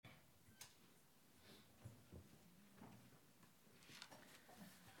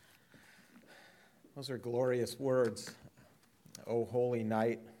Those are glorious words. "O Holy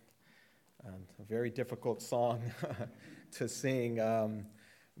Night." A very difficult song to sing,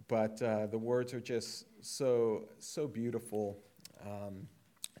 but the words are just so beautiful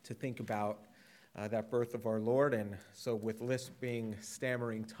to think about that birth of our Lord. And so with lisping,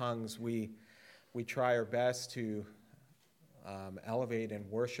 stammering tongues, we try our best to elevate and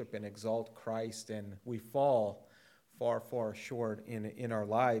worship and exalt Christ, and we fall far short in our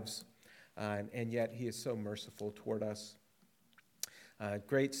lives. And yet he is so merciful toward us.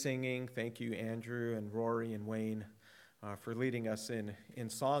 Great singing. Thank you, Andrew and Rory and Wayne, for leading us in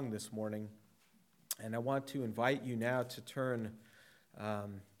song this morning. And I want to invite you now to turn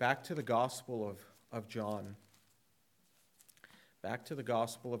back to the Gospel of John. Back to the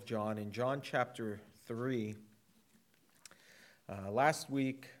Gospel of John in John chapter 3. Last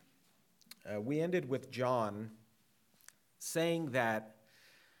week, we ended with John saying that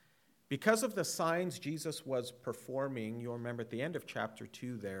because of the signs Jesus was performing, you'll remember at the end of chapter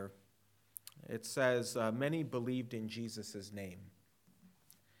 2 there, it says, many believed in Jesus' name.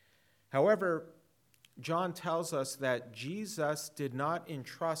 However, John tells us that Jesus did not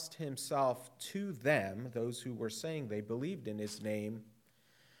entrust himself to them, those who were saying they believed in his name,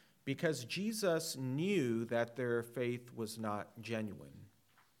 because Jesus knew that their faith was not genuine.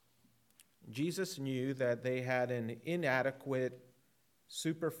 Jesus knew that they had an inadequate,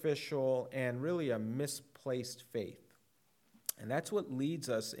 superficial, and really a misplaced faith. And that's what leads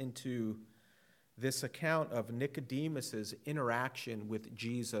us into this account of Nicodemus's interaction with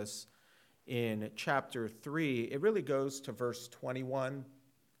Jesus in chapter 3. It really goes to verse 21,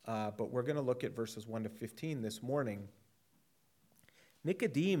 but we're going to look at verses 1 to 15 this morning.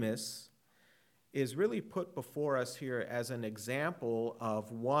 Nicodemus is really put before us here as an example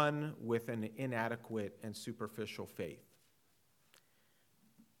of one with an inadequate and superficial faith.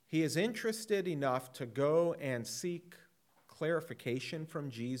 He is interested enough to go and seek clarification from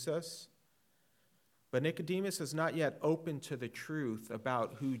Jesus, but Nicodemus is not yet open to the truth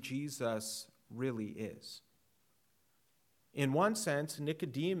about who Jesus really is. In one sense,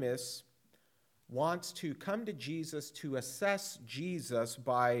 Nicodemus wants to come to Jesus to assess Jesus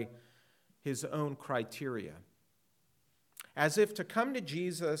by his own criteria, as if to come to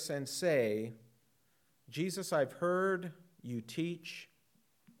Jesus and say, Jesus, I've heard you teach.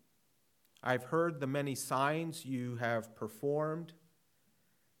 I've heard the many signs you have performed,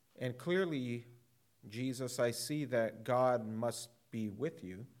 and clearly, Jesus, I see that God must be with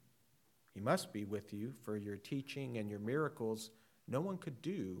you. He must be with you, for your teaching and your miracles no one could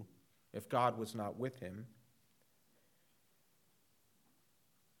do if God was not with him.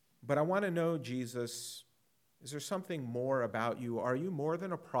 But I want to know, Jesus, is there something more about you? Are you more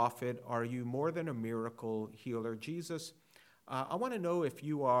than a prophet? Are you more than a miracle healer? Jesus, I want to know if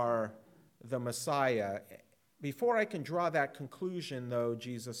you are the Messiah. Before I can draw that conclusion, though,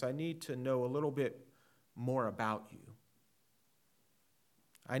 Jesus, I need to know a little bit more about you.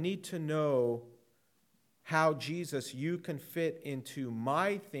 I need to know how, Jesus, you can fit into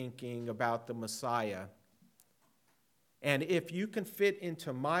my thinking about the Messiah. And if you can fit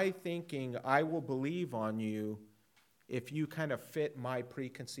into my thinking, I will believe on you if you kind of fit my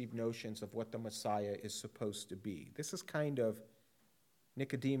preconceived notions of what the Messiah is supposed to be. This is kind of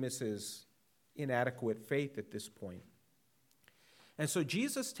Nicodemus's inadequate faith at this point. And so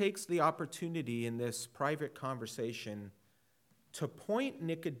Jesus takes the opportunity in this private conversation to point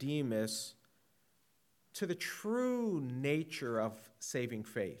Nicodemus to the true nature of saving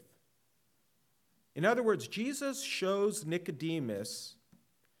faith. In other words, Jesus shows Nicodemus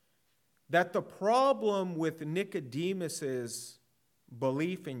that the problem with Nicodemus's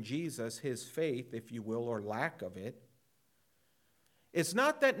belief in Jesus, his faith, if you will, or lack of it, it's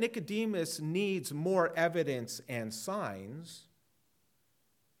not that Nicodemus needs more evidence and signs,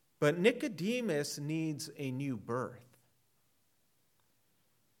 but Nicodemus needs a new birth.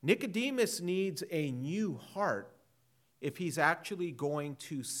 Nicodemus needs a new heart if he's actually going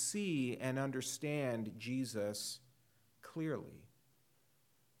to see and understand Jesus clearly.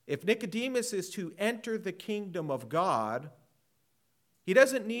 If Nicodemus is to enter the kingdom of God, he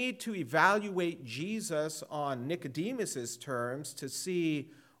doesn't need to evaluate Jesus on Nicodemus's terms to see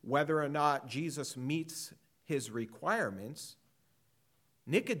whether or not Jesus meets his requirements.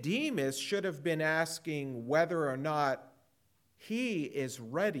 Nicodemus should have been asking whether or not he is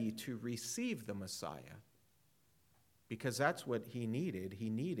ready to receive the Messiah, because that's what he needed.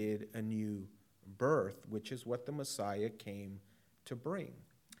 He needed a new birth, which is what the Messiah came to bring.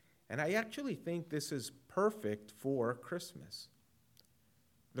 And I actually think this is perfect for Christmas.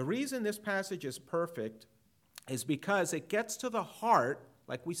 The reason this passage is perfect is because it gets to the heart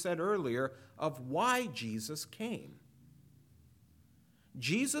like we said earlier, of why Jesus came.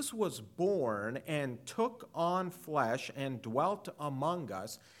 Jesus was born and took on flesh and dwelt among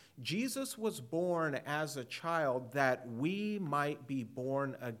us. Jesus was born as a child that we might be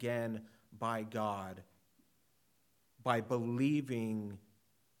born again by God, by believing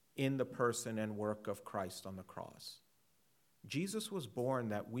in the person and work of Christ on the cross. Jesus was born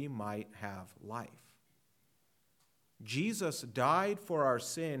that we might have life. Jesus died for our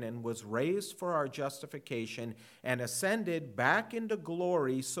sin and was raised for our justification and ascended back into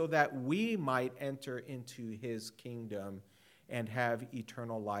glory so that we might enter into his kingdom and have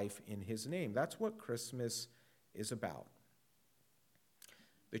eternal life in his name. That's what Christmas is about.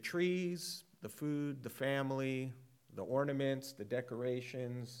 The trees, the food, the family, the ornaments, the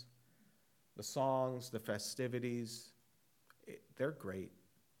decorations, the songs, the festivities, they're great.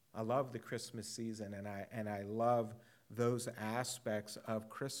 I love the Christmas season, and I love those aspects of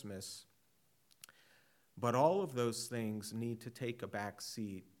Christmas. But all of those things need to take a back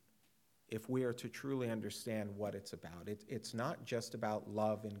seat if we are to truly understand what it's about. It's not just about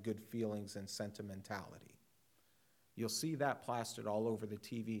love and good feelings and sentimentality. You'll see that plastered all over the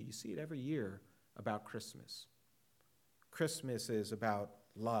TV. You see it every year about Christmas. Christmas is about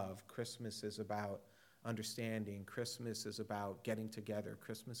love. Christmas is about understanding. Christmas is about getting together.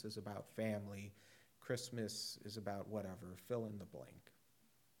 Christmas is about family. Christmas is about whatever, fill in the blank.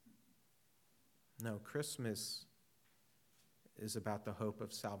 No, Christmas is about the hope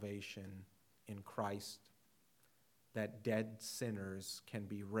of salvation in Christ, that dead sinners can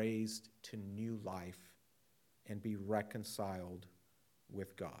be raised to new life and be reconciled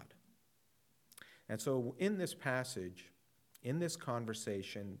with God. And so in this passage, in this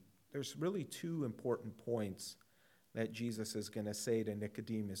conversation, there's really two important points that Jesus is going to say to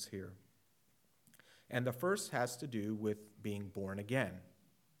Nicodemus here. And the first has to do with being born again.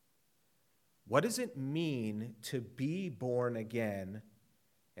 What does it mean to be born again,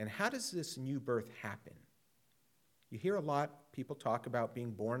 and how does this new birth happen? You hear a lot people talk about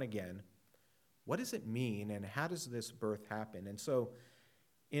being born again. What does it mean, and how does this birth happen? And so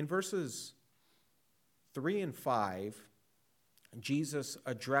in verses 3 and 5, Jesus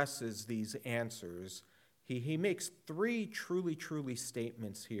addresses these answers. He makes three truly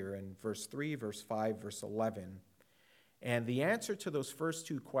statements here in verse 3, verse 5, verse 11. And the answer to those first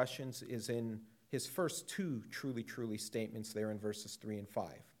two questions is in his first two truly statements there in verses 3 and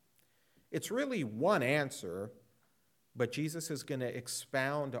 5. It's really one answer, but Jesus is going to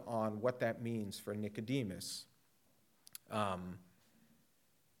expound on what that means for Nicodemus.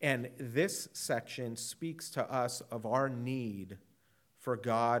 And this section speaks to us of our need for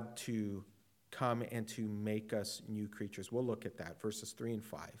God to come and to make us new creatures. We'll look at that, verses 3 and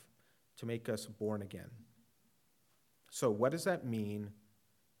 5, to make us born again. So what does that mean,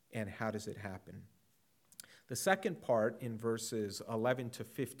 and how does it happen? The second part in verses 11 to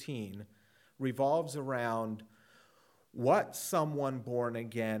 15 revolves around what someone born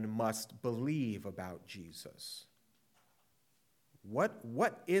again must believe about Jesus.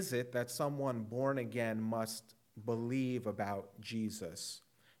 What is it that someone born again must believe about Jesus?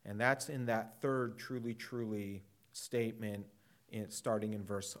 And that's in that third truly statement starting in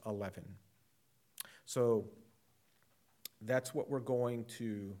verse 11. So that's what we're going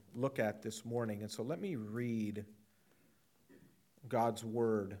to look at this morning. And so let me read God's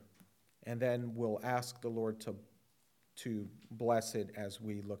word, and then we'll ask the Lord to bless it as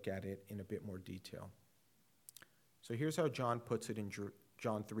we look at it in a bit more detail. So here's how John puts it in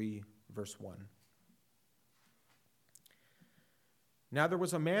John 3, verse 1. Now there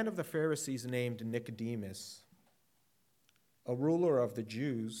was a man of the Pharisees named Nicodemus, a ruler of the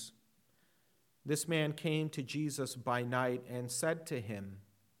Jews. This man came to Jesus by night and said to him,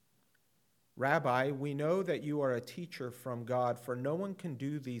 Rabbi, we know that you are a teacher from God, for no one can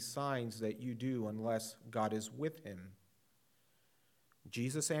do these signs that you do unless God is with him.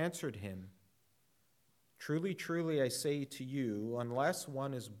 Jesus answered him, Truly, I say to you, unless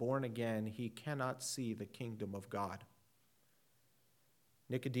one is born again, he cannot see the kingdom of God.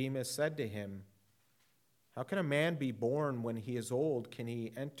 Nicodemus said to him, How can a man be born when he is old? Can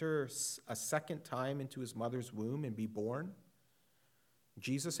he enter a second time into his mother's womb and be born?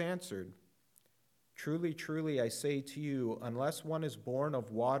 Jesus answered, Truly, I say to you, unless one is born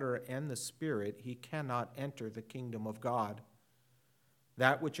of water and the Spirit, he cannot enter the kingdom of God.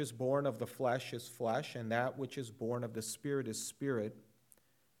 That which is born of the flesh is flesh, and that which is born of the Spirit is spirit.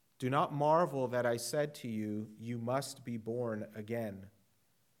 Do not marvel that I said to you, you must be born again.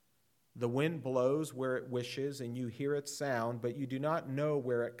 The wind blows where it wishes, and you hear its sound, but you do not know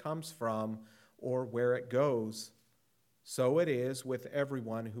where it comes from or where it goes. So it is with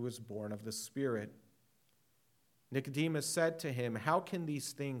everyone who is born of the Spirit. Nicodemus said to him, "How can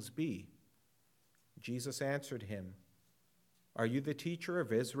these things be?" Jesus answered him, "Are you the teacher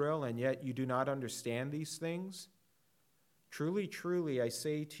of Israel, and yet you do not understand these things? Truly, truly, I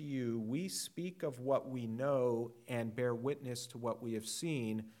say to you, we speak of what we know and bear witness to what we have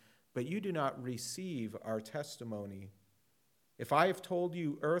seen, but you do not receive our testimony. If I have told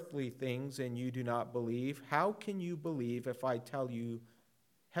you earthly things and you do not believe, how can you believe if I tell you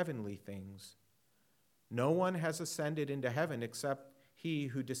heavenly things? No one has ascended into heaven except he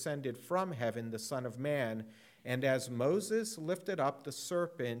who descended from heaven, the Son of Man. And as Moses lifted up the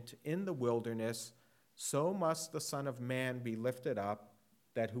serpent in the wilderness, so must the Son of Man be lifted up,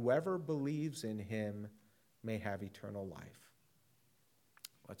 that whoever believes in him may have eternal life."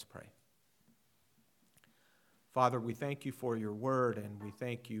 Let's pray. Father, we thank you for your word, and we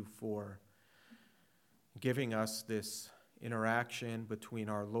thank you for giving us this interaction between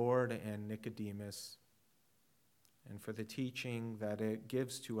our Lord and Nicodemus, and for the teaching that it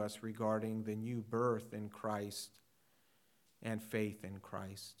gives to us regarding the new birth in Christ and faith in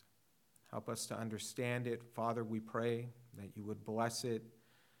Christ. Help us to understand it. Father, we pray that you would bless it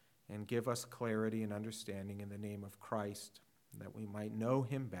and give us clarity and understanding in the name of Christ, that we might know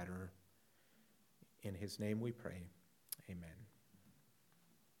him better. In his name we pray. Amen.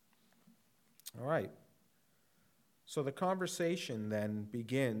 All right. So the conversation then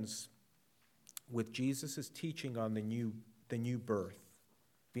begins with Jesus' teaching on the new birth,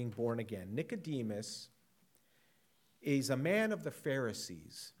 being born again. Nicodemus is a man of the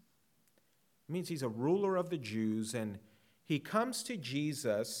Pharisees. It means he's a ruler of the Jews, and he comes to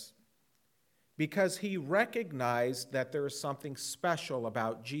Jesus because he recognized that there is something special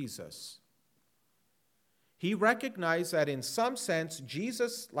about Jesus. He recognized that in some sense,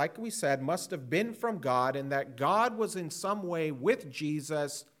 Jesus, like we said, must have been from God, and that God was in some way with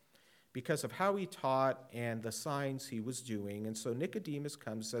Jesus because of how he taught and the signs he was doing. And so Nicodemus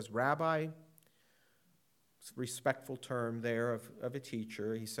comes and says, "Rabbi," it's a respectful term there of a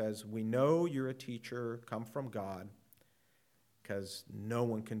teacher. He says, "We know you're a teacher come from God, because no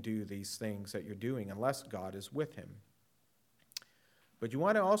one can do these things that you're doing unless God is with him." But you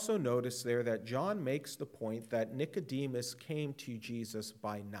want to also notice there that John makes the point that Nicodemus came to Jesus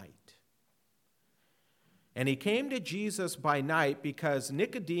by night. And he came to Jesus by night because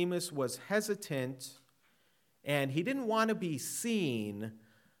Nicodemus was hesitant and he didn't want to be seen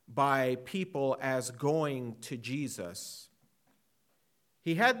by people as going to Jesus.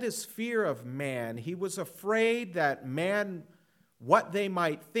 He had this fear of man. He was afraid that man, what they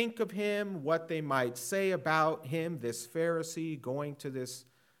might think of him, what they might say about him, this Pharisee going to this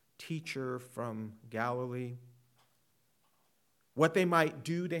teacher from Galilee, what they might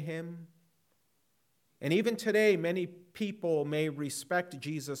do to him. And even today, many people may respect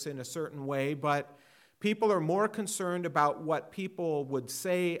Jesus in a certain way, but people are more concerned about what people would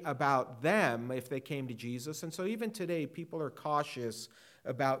say about them if they came to Jesus. And so even today, people are cautious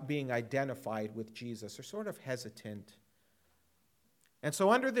about being identified with Jesus. They're sort of hesitant. And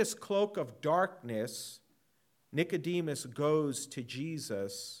so under this cloak of darkness, Nicodemus goes to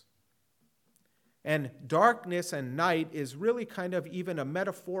Jesus. And darkness and night is really kind of even a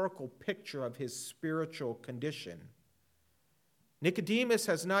metaphorical picture of his spiritual condition. Nicodemus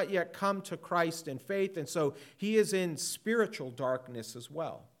has not yet come to Christ in faith, and so he is in spiritual darkness as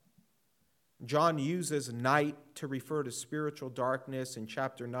well. John uses night to refer to spiritual darkness in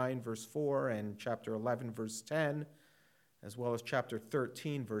chapter 9, verse 4, and chapter 11, verse 10, as well as chapter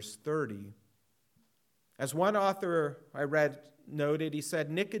 13, verse 30. As one author I read noted, he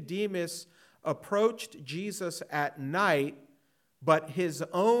said, Nicodemus approached Jesus at night, but his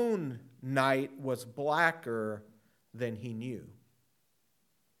own night was blacker than he knew.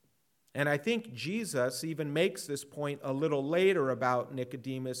 And I think Jesus even makes this point a little later about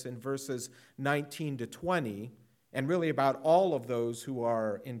Nicodemus in verses 19 to 20, and really about all of those who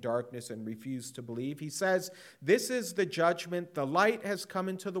are in darkness and refuse to believe. He says, "This is the judgment. The light has come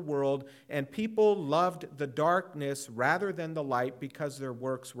into the world, and people loved the darkness rather than the light because their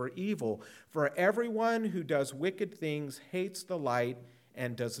works were evil. For everyone who does wicked things hates the light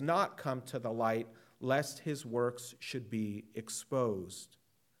and does not come to the light, lest his works should be exposed."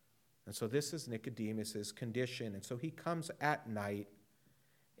 And so this is Nicodemus's condition. And so he comes at night,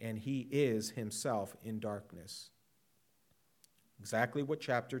 and he is himself in darkness. Exactly what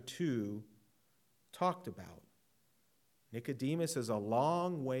chapter 2 talked about. Nicodemus is a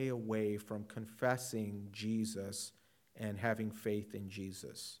long way away from confessing Jesus and having faith in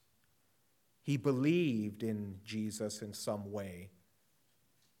Jesus. He believed in Jesus in some way,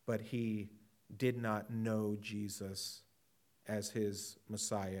 but he did not know Jesus as his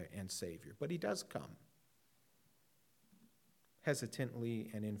Messiah and Savior. But he does come. Hesitantly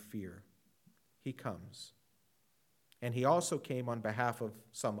and in fear. He comes. And he also came on behalf of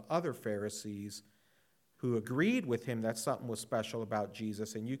some other Pharisees who agreed with him that something was special about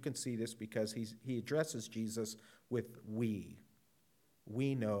Jesus. And you can see this because he addresses Jesus with we.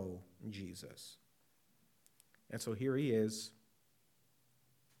 We know Jesus. And so here he is.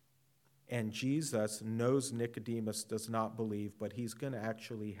 And Jesus knows Nicodemus does not believe, but he's going to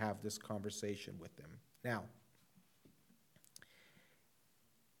actually have this conversation with him. Now,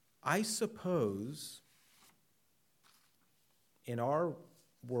 I suppose in our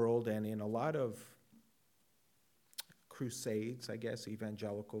world and in a lot of crusades, I guess,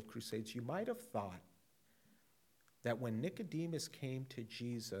 evangelical crusades, you might have thought that when Nicodemus came to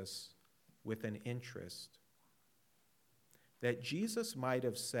Jesus with an interest, that Jesus might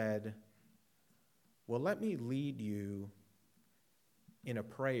have said, well, let me lead you in a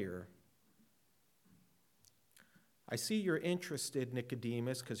prayer. I see you're interested,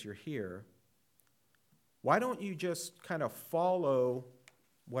 Nicodemus, because you're here. Why don't you just kind of follow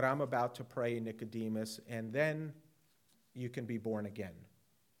what I'm about to pray, Nicodemus, and then you can be born again.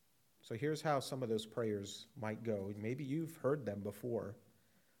 So here's how some of those prayers might go. Maybe you've heard them before.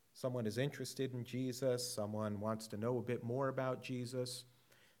 Someone is interested in Jesus. Someone wants to know a bit more about Jesus.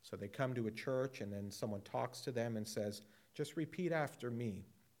 So they come to a church, and then someone talks to them and says, just repeat after me.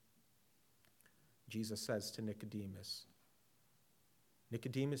 Jesus says to Nicodemus,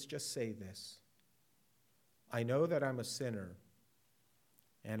 Nicodemus, just say this. I know that I'm a sinner,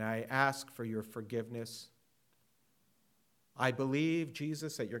 and I ask for your forgiveness. I believe,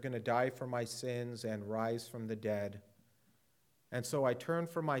 Jesus, that you're going to die for my sins and rise from the dead. And so I turn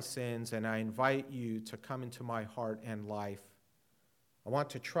from my sins, and I invite you to come into my heart and life. I want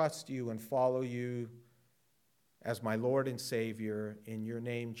to trust you and follow you as my Lord and Savior. In your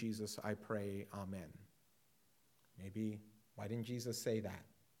name, Jesus, I pray, amen. Maybe, why didn't Jesus say that?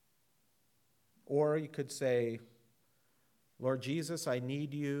 Or you could say, Lord Jesus, I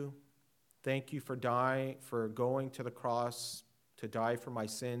need you. Thank you for going to the cross to die for my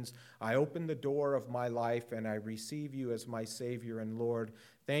sins. I open the door of my life and I receive you as my Savior and Lord.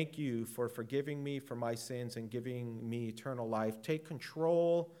 Thank you for forgiving me for my sins and giving me eternal life. Take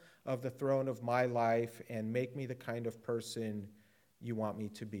control of the throne of my life and make me the kind of person you want me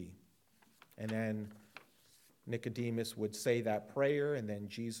to be. And then Nicodemus would say that prayer, and then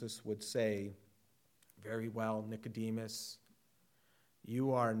Jesus would say, very well, Nicodemus,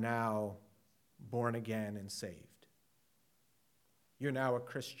 you are now born again and saved. You're now a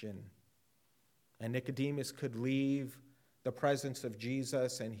Christian. And Nicodemus could leave the presence of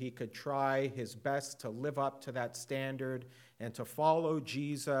Jesus, and he could try his best to live up to that standard and to follow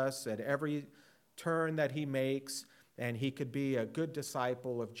Jesus at every turn that he makes, and he could be a good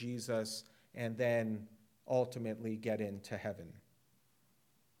disciple of Jesus and then ultimately get into heaven.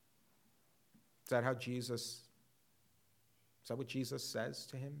 Is that what Jesus says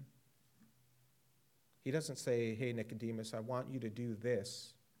to him? He doesn't say, hey, Nicodemus, I want you to do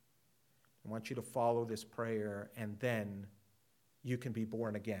this. I want you to follow this prayer, and then you can be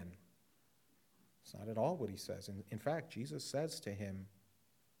born again. It's not at all what he says. In fact, Jesus says to him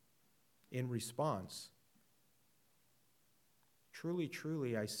in response, truly,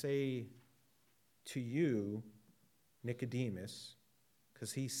 truly, I say to you, Nicodemus,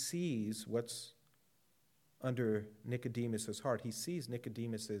 because he sees what's under Nicodemus's heart. He sees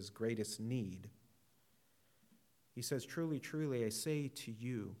Nicodemus's greatest need. He says, truly, truly, I say to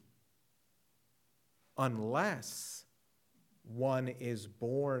you, unless one is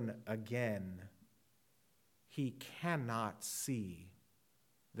born again, he cannot see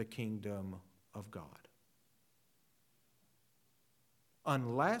the kingdom of God.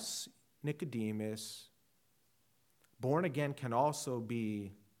 Unless, Nicodemus, born again can also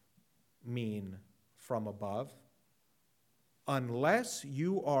mean from above. Unless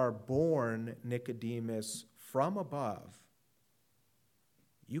you are born, Nicodemus, from above,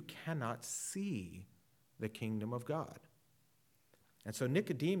 you cannot see the kingdom of God. And so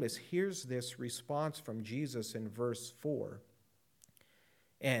Nicodemus hears this response from Jesus in verse 4.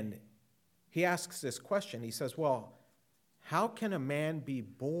 And he asks this question. He says, well, how can a man be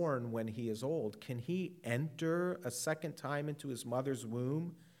born when he is old? Can he enter a second time into his mother's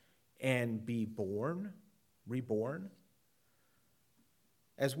womb and be reborn?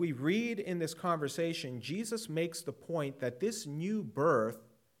 As we read in this conversation, Jesus makes the point that this new birth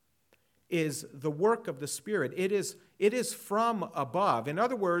is the work of the Spirit. It is from above. In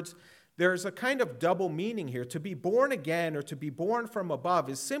other words, there's a kind of double meaning here. To be born again or to be born from above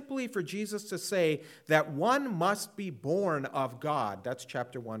is simply for Jesus to say that one must be born of God. That's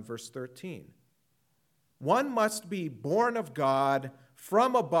chapter 1, verse 13. One must be born of God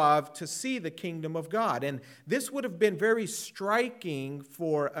from above to see the kingdom of God. And this would have been very striking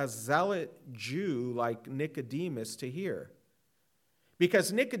for a zealot Jew like Nicodemus to hear.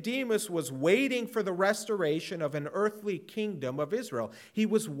 Because Nicodemus was waiting for the restoration of an earthly kingdom of Israel. He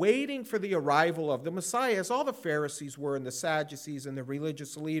was waiting for the arrival of the Messiah, as all the Pharisees were, and the Sadducees, and the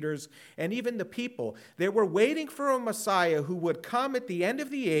religious leaders, and even the people. They were waiting for a Messiah who would come at the end of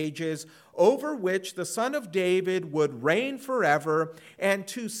the ages, over which the Son of David would reign forever. And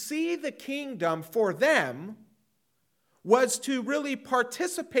to see the kingdom for them was to really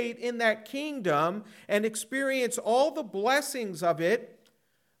participate in that kingdom and experience all the blessings of it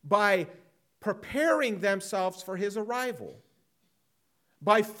by preparing themselves for his arrival.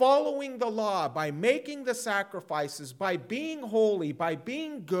 By following the law, by making the sacrifices, by being holy, by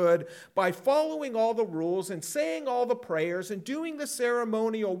being good, by following all the rules and saying all the prayers and doing the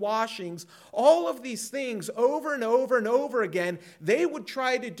ceremonial washings, all of these things over and over and over again, they would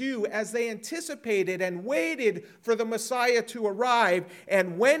try to do as they anticipated and waited for the Messiah to arrive.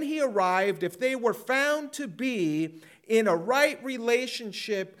 And when he arrived, if they were found to be in a right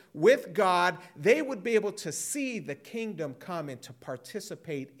relationship with God, they would be able to see the kingdom come and to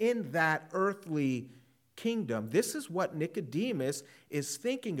participate in that earthly kingdom. This is what Nicodemus is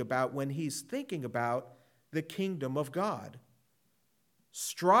thinking about when he's thinking about the kingdom of God.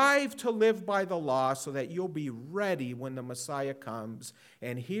 Strive to live by the law so that you'll be ready when the Messiah comes.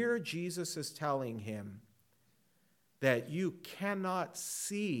 And here Jesus is telling him that you cannot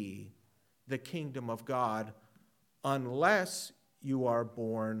see the kingdom of God unless you are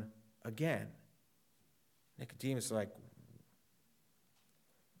born again. Nicodemus is like,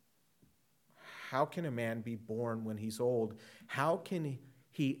 how can a man be born when he's old? How can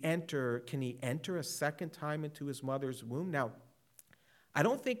he enter a second time into his mother's womb? Now, I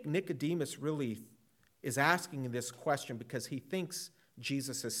don't think Nicodemus really is asking this question because he thinks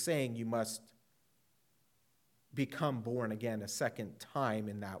Jesus is saying you must become born again a second time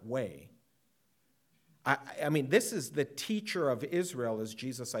in that way. I mean, this is the teacher of Israel as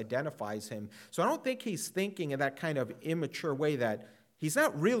Jesus identifies him. So I don't think he's thinking in that kind of immature way that he's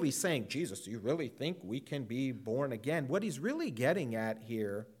not really saying, Jesus, do you really think we can be born again? What he's really getting at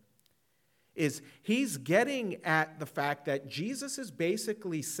here is he's getting at the fact that Jesus is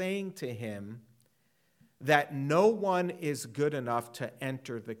basically saying to him that no one is good enough to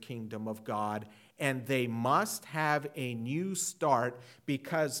enter the kingdom of God, and they must have a new start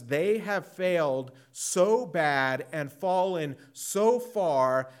because they have failed so bad and fallen so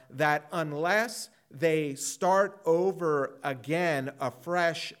far that unless they start over again,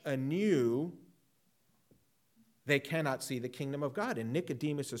 afresh, anew, they cannot see the kingdom of God. And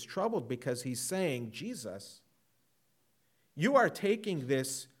Nicodemus is troubled because he's saying, Jesus, you are taking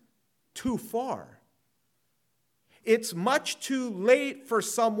this too far. It's much too late for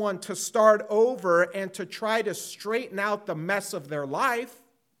someone to start over and to try to straighten out the mess of their life.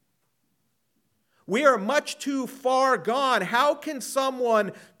 We are much too far gone. How can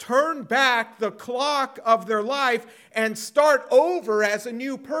someone turn back the clock of their life and start over as a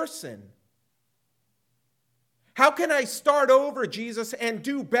new person? How can I start over, Jesus, and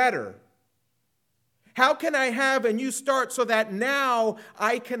do better? How can I have a new start so that now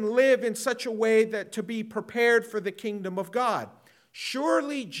I can live in such a way that to be prepared for the kingdom of God?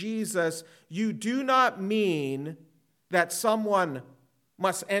 Surely, Jesus, you do not mean that someone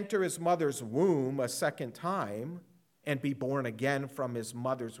must enter his mother's womb a second time and be born again from his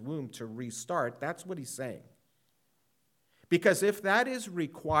mother's womb to restart. That's what he's saying. Because if that is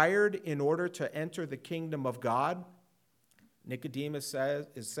required in order to enter the kingdom of God, Nicodemus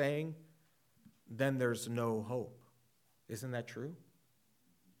is saying, then there's no hope. Isn't that true?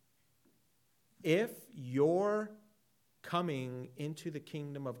 If your coming into the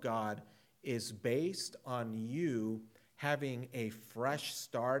kingdom of God is based on you having a fresh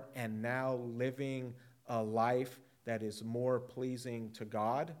start and now living a life that is more pleasing to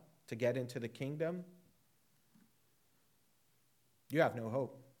God to get into the kingdom, you have no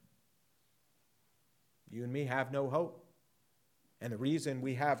hope. You and me have no hope. And the reason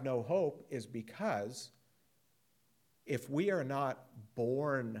we have no hope is because if we are not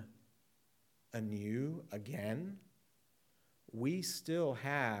born anew again, we still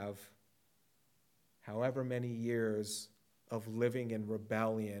have however many years of living in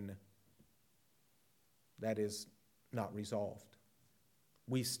rebellion that is not resolved.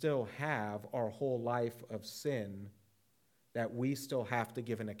 We still have our whole life of sin that we still have to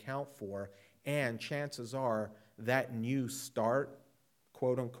give an account for, and chances are that new start,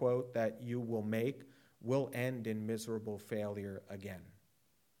 quote unquote, that you will make will end in miserable failure again.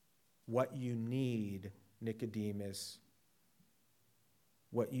 What you need, Nicodemus,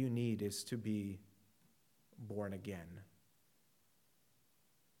 what you need is to be born again.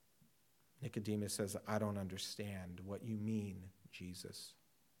 Nicodemus says, I don't understand what you mean, Jesus.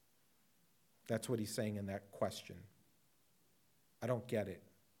 That's what he's saying in that question. I don't get it.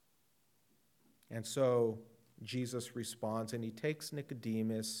 And so Jesus responds, and he takes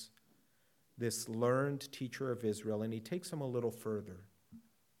Nicodemus, this learned teacher of Israel, and he takes him a little further.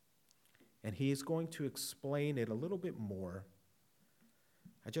 And he is going to explain it a little bit more.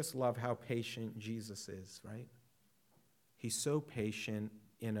 I just love how patient Jesus is, right? He's so patient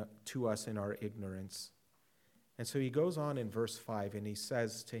to us in our ignorance. And so he goes on in verse 5, and he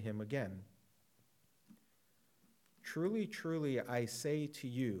says to him again, truly, truly, I say to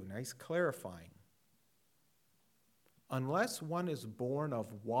you, nice clarifying, unless one is born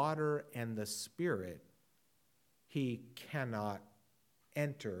of water and the Spirit, he cannot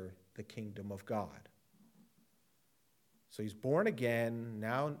enter the kingdom of God. So he's born again.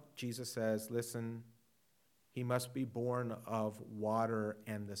 Now Jesus says, listen, he must be born of water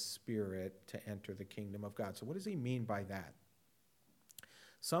and the Spirit to enter the kingdom of God. So what does he mean by that?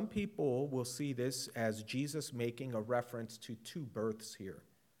 Some people will see this as Jesus making a reference to two births here.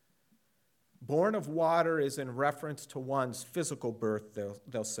 Born of water is in reference to one's physical birth,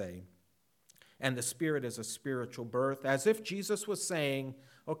 they'll say. And the Spirit is a spiritual birth, as if Jesus was saying,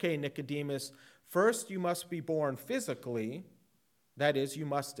 okay, Nicodemus, first you must be born physically, that is, you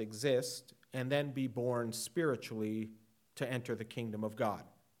must exist, and then be born spiritually to enter the kingdom of God.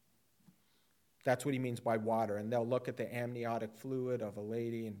 That's what he means by water. And they'll look at the amniotic fluid of a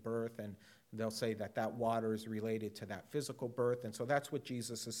lady in birth, and they'll say that that water is related to that physical birth. And so that's what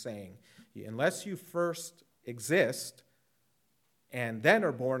Jesus is saying. Unless you first exist and then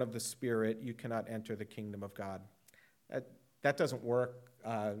are born of the Spirit, you cannot enter the kingdom of God. That doesn't work.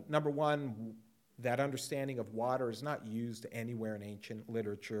 Number one, that understanding of water is not used anywhere in ancient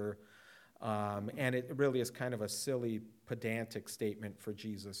literature. And it really is kind of a silly, pedantic statement for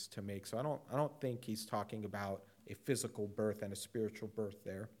Jesus to make. So I don't think he's talking about a physical birth and a spiritual birth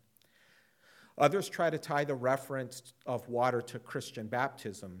there. Others try to tie the reference of water to Christian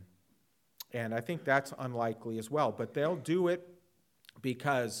baptism, and I think that's unlikely as well. But they'll do it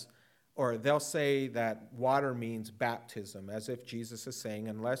because, or they'll say that water means baptism, as if Jesus is saying,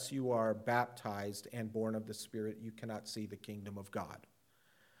 unless you are baptized and born of the Spirit, you cannot see the kingdom of God.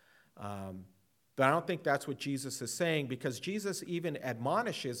 But I don't think that's what Jesus is saying, because Jesus even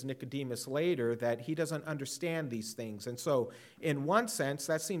admonishes Nicodemus later that he doesn't understand these things. And so in one sense,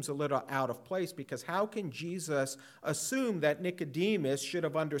 that seems a little out of place, because how can Jesus assume that Nicodemus should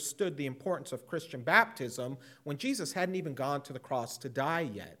have understood the importance of Christian baptism when Jesus hadn't even gone to the cross to die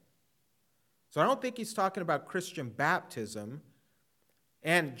yet? So I don't think he's talking about Christian baptism,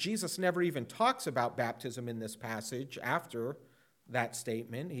 and Jesus never even talks about baptism in this passage after that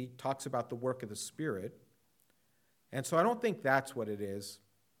statement. He talks about the work of the Spirit. And so I don't think that's what it is.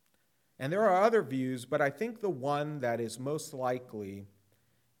 And there are other views, but I think the one that is most likely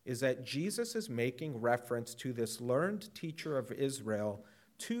is that Jesus is making reference to this learned teacher of Israel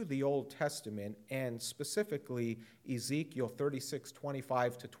to the Old Testament, and specifically Ezekiel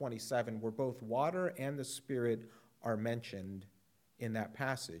 36:25-27, where both water and the Spirit are mentioned in that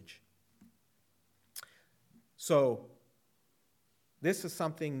passage. So this is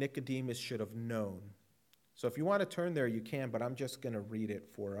something Nicodemus should have known. So if you want to turn there, you can, but I'm just going to read it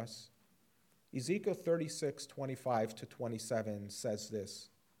for us. Ezekiel 36:25-27 says this.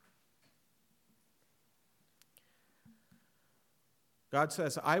 God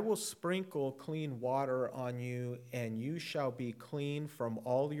says, I will sprinkle clean water on you, and you shall be clean from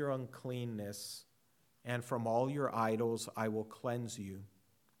all your uncleanness, and from all your idols I will cleanse you.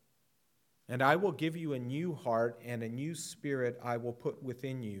 And I will give you a new heart, and a new spirit I will put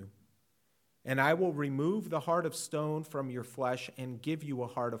within you. And I will remove the heart of stone from your flesh and give you a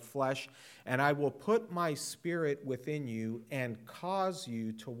heart of flesh. And I will put my spirit within you and cause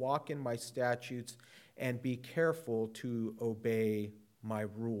you to walk in my statutes and be careful to obey my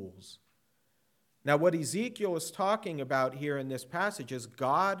rules. Now, what Ezekiel is talking about here in this passage is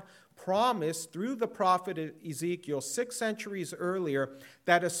God promised through the prophet Ezekiel 6 centuries earlier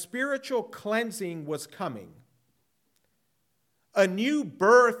that a spiritual cleansing was coming. A new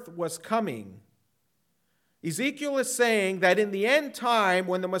birth was coming. Ezekiel is saying that in the end time,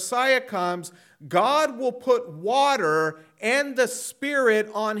 when the Messiah comes, God will put water and the Spirit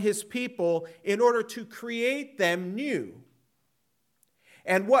on his people in order to create them new.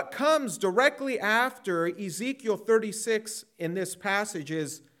 And what comes directly after Ezekiel 36 in this passage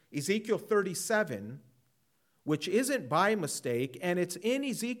is Ezekiel 37, which isn't by mistake, and it's in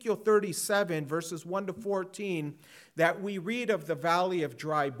Ezekiel 37, verses 1 to 14, that we read of the valley of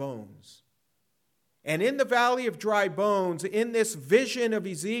dry bones. And in the valley of dry bones, in this vision of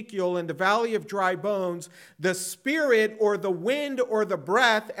Ezekiel in the valley of dry bones, the Spirit or the wind or the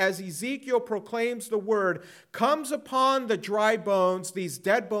breath, as Ezekiel proclaims the word, comes upon the dry bones, these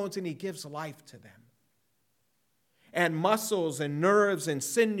dead bones, and he gives life to them. And muscles and nerves and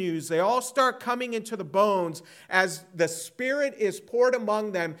sinews, they all start coming into the bones as the Spirit is poured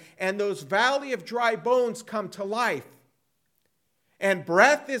among them, and those valley of dry bones come to life. And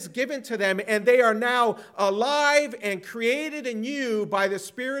breath is given to them, and they are now alive and created anew by the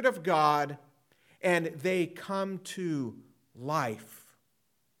Spirit of God, and they come to life.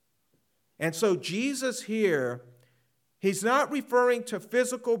 And so Jesus here, he's not referring to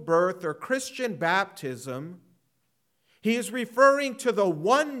physical birth or Christian baptism. He is referring to the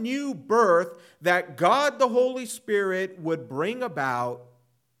one new birth that God the Holy Spirit would bring about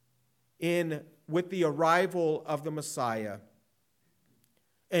with the arrival of the Messiah.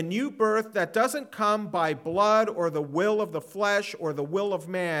 A new birth that doesn't come by blood or the will of the flesh or the will of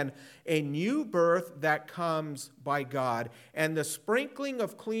man. A new birth that comes by God. And the sprinkling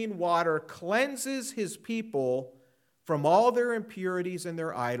of clean water cleanses his people from all their impurities and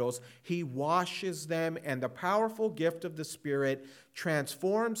their idols. He washes them, and the powerful gift of the Spirit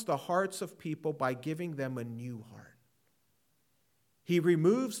transforms the hearts of people by giving them a new heart. He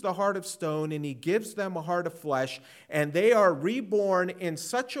removes the heart of stone and he gives them a heart of flesh, and they are reborn in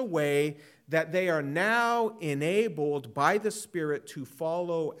such a way that they are now enabled by the Spirit to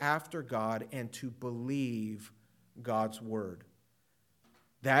follow after God and to believe God's word.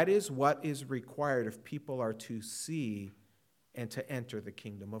 That is what is required if people are to see and to enter the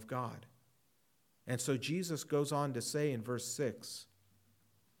kingdom of God. And so Jesus goes on to say in verse 6,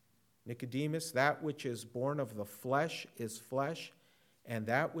 Nicodemus, that which is born of the flesh is flesh, and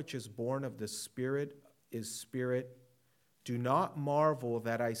that which is born of the Spirit is spirit. Do not marvel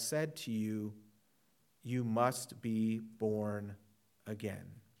that I said to you, you must be born again.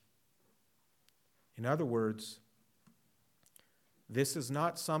 In other words, this is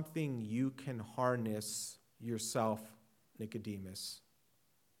not something you can harness yourself, Nicodemus.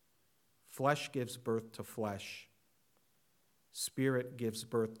 Flesh gives birth to flesh. Spirit gives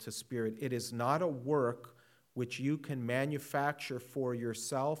birth to spirit. It is not a work which you can manufacture for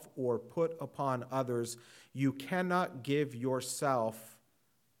yourself or put upon others. You cannot give yourself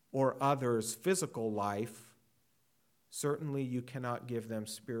or others physical life. Certainly you cannot give them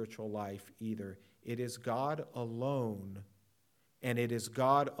spiritual life either. It is God alone, and it is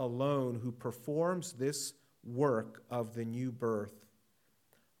God alone who performs this work of the new birth.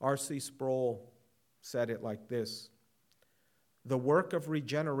 R.C. Sproul said it like this: the work of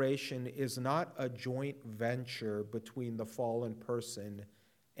regeneration is not a joint venture between the fallen person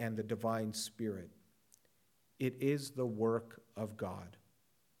and the divine Spirit. It is the work of God.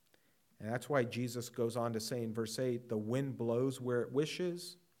 And that's why Jesus goes on to say in verse 8, the wind blows where it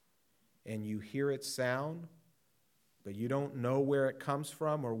wishes, and you hear its sound, but you don't know where it comes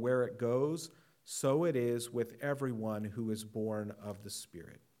from or where it goes. So it is with everyone who is born of the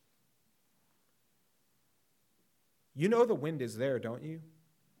Spirit. You know the wind is there, don't you?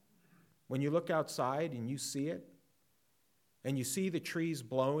 When you look outside and you see it, and you see the trees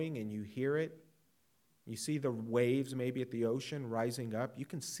blowing and you hear it, you see the waves maybe at the ocean rising up, you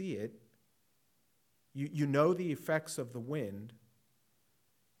can see it. You know the effects of the wind.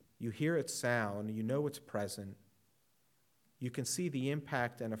 You hear its sound, you know it's present. You can see the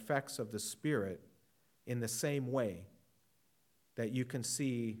impact and effects of the Spirit in the same way that you can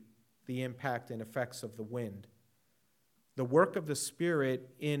see the impact and effects of the wind. The work of the Spirit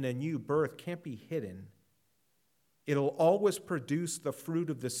in a new birth can't be hidden. It'll always produce the fruit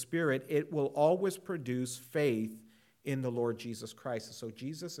of the Spirit. It will always produce faith in the Lord Jesus Christ. So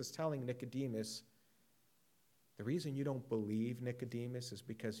Jesus is telling Nicodemus, the reason you don't believe, Nicodemus, is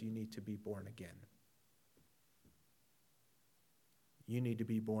because you need to be born again. You need to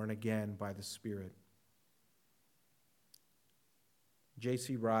be born again by the Spirit.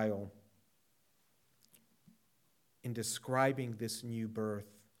 J.C. Ryle, in describing this new birth,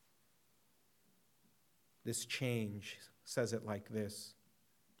 this change, says it like this: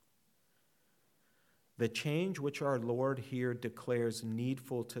 the change which our Lord here declares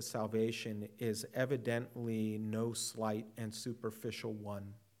needful to salvation is evidently no slight and superficial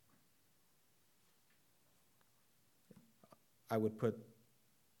one. I would put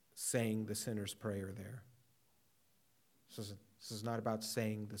saying the sinner's prayer there. This is not about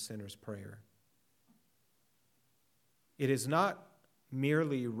saying the sinner's prayer. It is not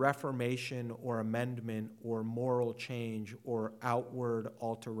merely reformation or amendment or moral change or outward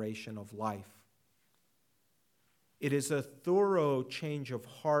alteration of life. It is a thorough change of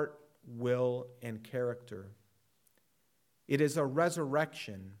heart, will, and character. It is a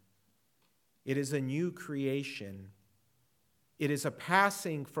resurrection. It is a new creation. It is a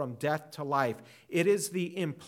passing from death to life. It is the